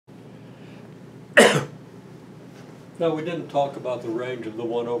Now, we didn't talk about the range of the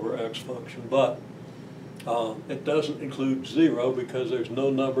 1 over x function, but it doesn't include 0 because there's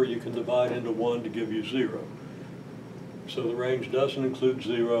no number you can divide into 1 to give you 0. So the range doesn't include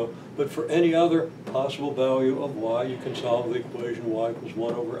 0, but for any other possible value of y, you can solve the equation y equals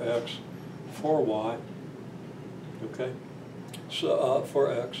 1 over x for y, okay, so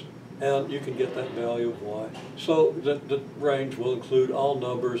for x, and you can get that value of y. So the range will include all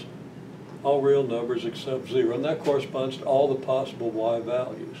numbers, all real numbers except 0, and that corresponds to all the possible y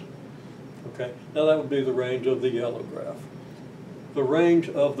values. Okay, now that would be the range of the yellow graph. The range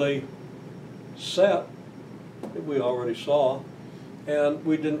of the set we already saw, and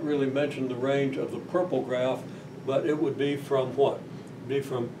we didn't really mention the range of the purple graph, but it would be from what? It would be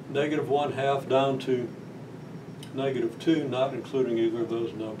from -1/2 down to -2, not including either of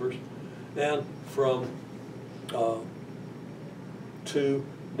those numbers, and from 2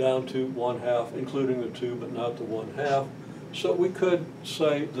 down to 1/2, including the 2 but not the 1/2. So we could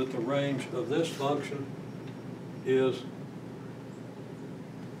say that the range of this function is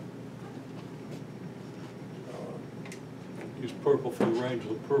use purple for the range of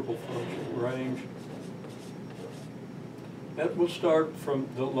the purple function, range. And we'll start from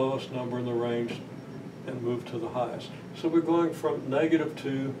the lowest number in the range and move to the highest. So we're going from -2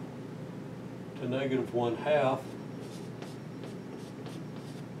 to -1/2,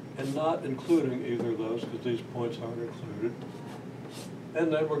 and not including either of those because these points aren't included.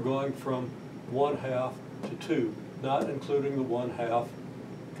 And then we're going from 1/2 to 2, not including the 1/2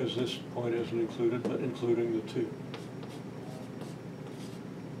 because this point isn't included, but including the 2.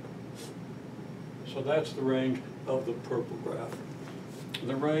 So that's the range of the purple graph.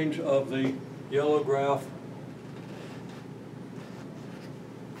 The range of the yellow graph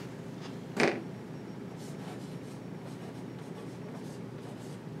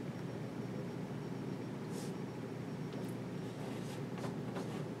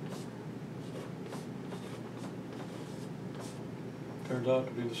turns out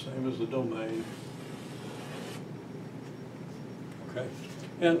to be the same as the domain. Okay,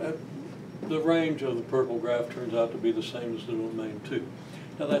 and the range of the purple graph turns out to be the same as the domain too.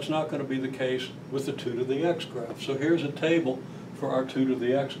 Now that's not going to be the case with the 2 to the x graph. So here's a table for our 2 to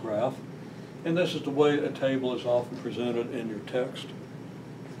the x graph, and this is the way a table is often presented in your text.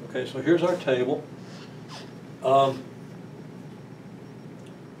 Okay, so here's our table. I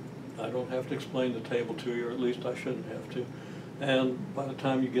don't have to explain the table to you, or at least I shouldn't have to. And by the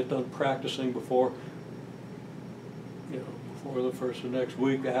time you get done practicing before the first of next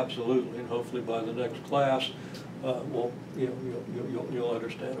week, absolutely, and hopefully by the next class, well, you'll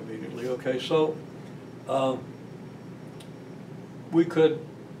understand immediately. Okay, so we could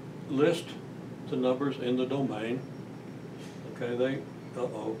list the numbers in the domain. Okay,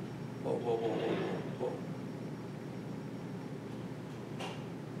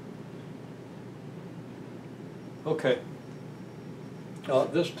 Okay,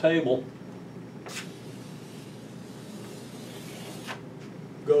 this table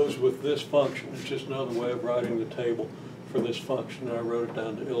goes with this function. It's just another way of writing the table for this function, and I wrote it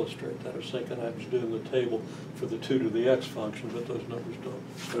down to illustrate that. I was thinking I was doing the table for the 2 to the x function, but those numbers don't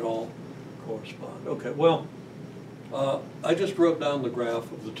at all correspond. Okay, well, I just wrote down the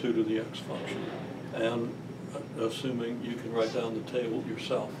graph of the 2 to the x function, and assuming you can write down the table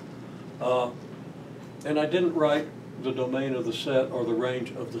yourself. And I didn't write the domain of the set or the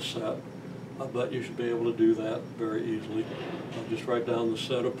range of the set, but you should be able to do that very easily. I'll just write down the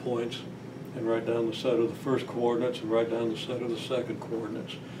set of points, and write down the set of the first coordinates, and write down the set of the second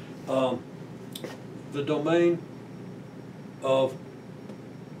coordinates. The domain of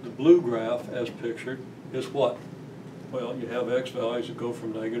the blue graph, as pictured, is what? Well, you have x values that go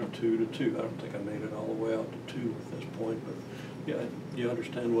from -2 to 2. I don't think I made it all the way out to 2 at this point, but yeah, you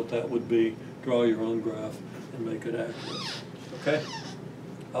understand what that would be. Draw your own graph and make it accurate. Okay?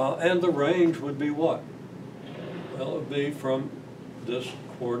 And the range would be what? Well, it would be from this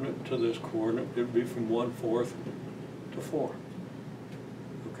coordinate to this coordinate. It would be from 1/4 to 4.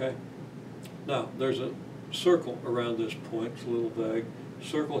 Okay? Now, there's a circle around this point. It's a little vague.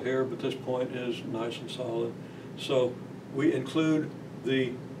 Circle here, but this point is nice and solid. So we include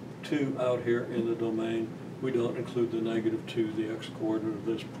the 2 out here in the domain. We don't include the -2, the x coordinate of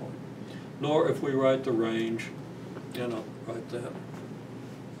this point. Nor if we write the range, and I'll write that.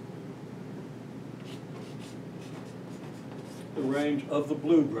 The range of the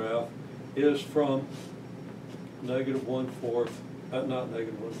blue graph is from -1/4, not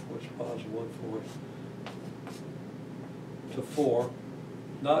 -1/4, it's positive 1/4, to 4,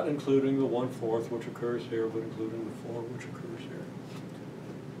 not including the 1/4 which occurs here, but including the 4 which occurs here.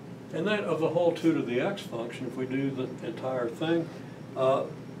 And then of the whole 2 to the x function, if we do the entire thing, the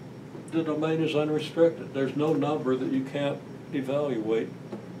domain is unrestricted. There's no number that you can't evaluate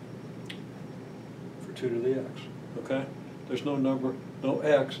for 2 to the x, okay? There's no number, no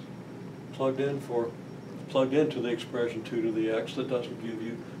x plugged into the expression 2 to the x that doesn't give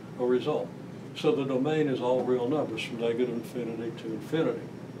you a result. So the domain is all real numbers from negative infinity to infinity.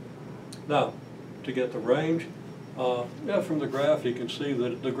 Now, to get the range, from the graph you can see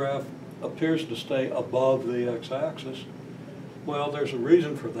that the graph appears to stay above the x-axis. Well, there's a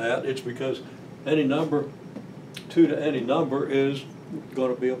reason for that. It's because any number, 2 to any number, is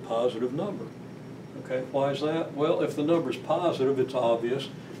going to be a positive number. Okay, why is that? Well, if the number's positive, it's obvious.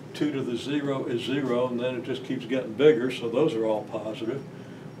 2 to the 0 is 0, and then it just keeps getting bigger, so those are all positive.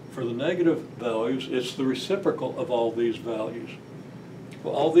 For the negative values, it's the reciprocal of all these values.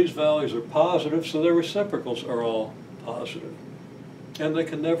 Well, all these values are positive, so their reciprocals are all positive. And they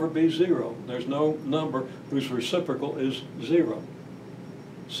can never be 0. There's no number whose reciprocal is 0.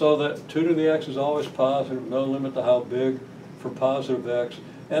 So that 2 to the x is always positive, no limit to how big for positive x,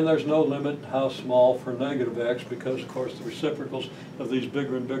 and there's no limit to how small for negative x, because of course the reciprocals of these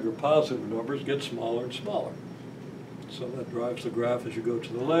bigger and bigger positive numbers get smaller and smaller. So that drives the graph as you go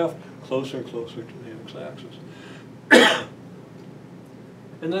to the left, closer and closer to the x-axis.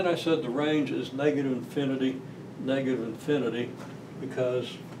 And then I said the range is negative infinity,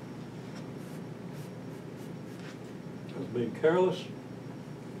 because I was being careless.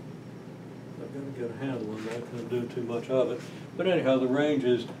 I've got to get a handle on that, I can't do too much of it. But anyhow, the range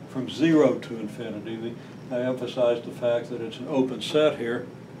is from 0 to infinity. I emphasized the fact that it's an open set here,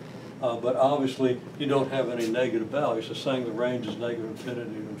 but obviously you don't have any negative values. So saying the range is negative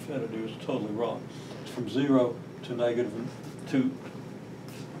infinity to infinity is totally wrong. It's from 0 to negative,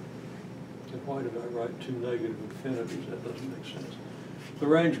 why did I write 2 negative infinities? That doesn't make sense. The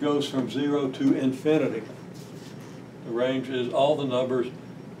range goes from 0 to infinity. The range is all the numbers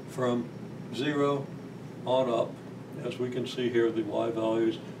from 0 on up. As we can see here, the y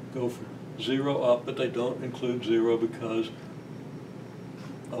values go from 0 up, but they don't include 0 because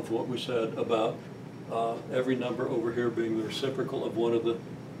of what we said about every number over here being the reciprocal of one of the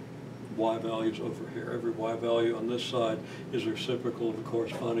y values over here. Every y value on this side is the reciprocal of the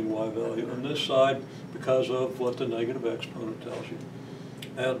corresponding y value on this side because of what the negative exponent tells you.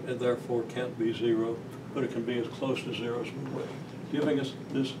 And it therefore can't be 0, but it can be as close to 0 as we wish, giving us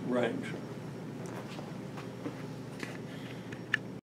this range.